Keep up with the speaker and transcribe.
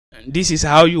this is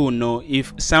how you will know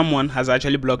if someone has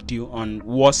actually blocked you on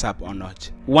WhatsApp or not.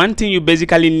 One thing you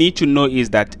basically need to know is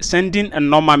that sending a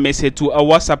normal message to a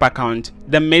WhatsApp account,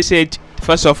 the message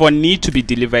first of all need to be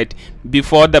delivered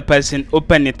before the person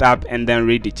open it up and then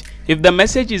read it. If the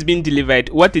message is being delivered,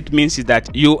 what it means is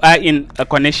that you are in a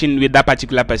connection with that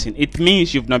particular person. It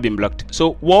means you've not been blocked.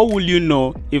 So what will you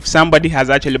know if somebody has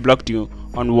actually blocked you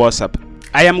on WhatsApp?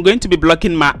 I am going to be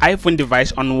blocking my iPhone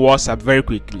device on WhatsApp very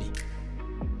quickly.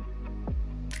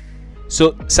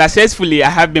 So successfully I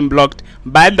have been blocked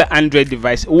by the Android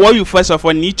device. What you first of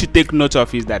all need to take note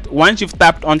of is that once you've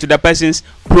tapped onto the person's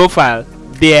profile,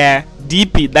 their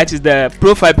DP, that is the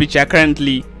profile picture,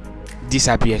 currently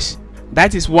disappears.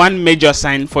 That is one major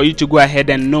sign for you to go ahead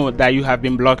and know that you have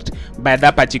been blocked by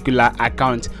that particular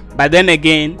account. But then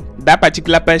again, that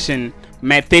particular person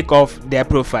might take off their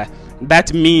profile.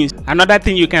 That means another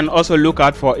thing you can also look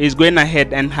out for is going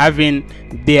ahead and having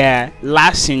their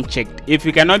last seen checked. If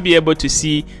you cannot be able to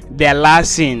see their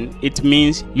last seen, it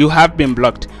means you have been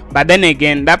blocked. But then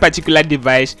again, that particular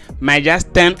device might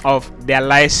just turn off their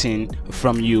last seen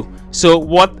from you. So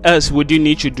what else would you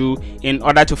need to do in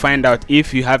order to find out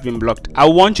if you have been blocked? I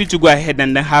want you to go ahead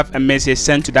and then have a message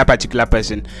sent to that particular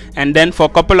person, and then for a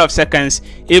couple of seconds,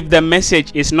 if the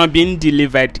message is not being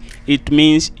delivered, it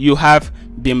means you have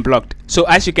been blocked. So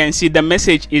as you can see, the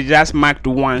message is just marked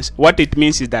once. What it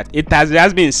means is that it has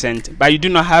just been sent, but you do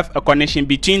not have a connection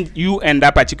between you and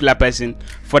that particular person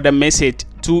for the message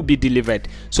to be delivered.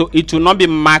 So it will not be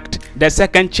marked the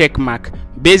second check mark.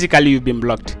 Basically, you've been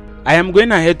blocked. I am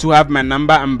going ahead to have my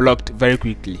number unblocked very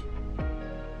quickly.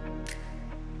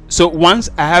 So once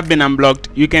I have been unblocked,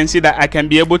 you can see that I can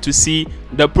be able to see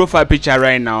the profile picture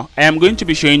right now. I am going to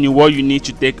be showing you what you need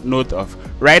to take note of.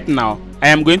 Right now, I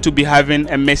am going to be having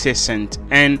a message sent,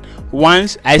 and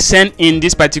once I send in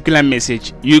this particular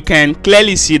message, you can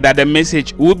clearly see that the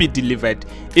message will be delivered,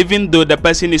 even though the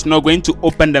person is not going to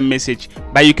open the message,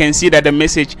 but you can see that the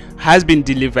message has been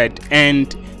delivered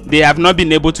and they have not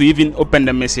been able to even open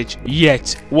the message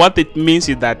yet. What it means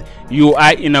is that you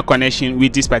are in a connection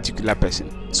with this particular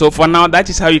person. So for now, that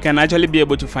is how you can actually be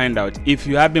able to find out if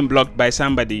you have been blocked by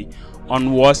somebody on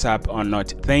WhatsApp or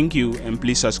not. Thank you, and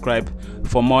please subscribe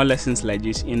for more lessons like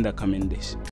this in the coming days.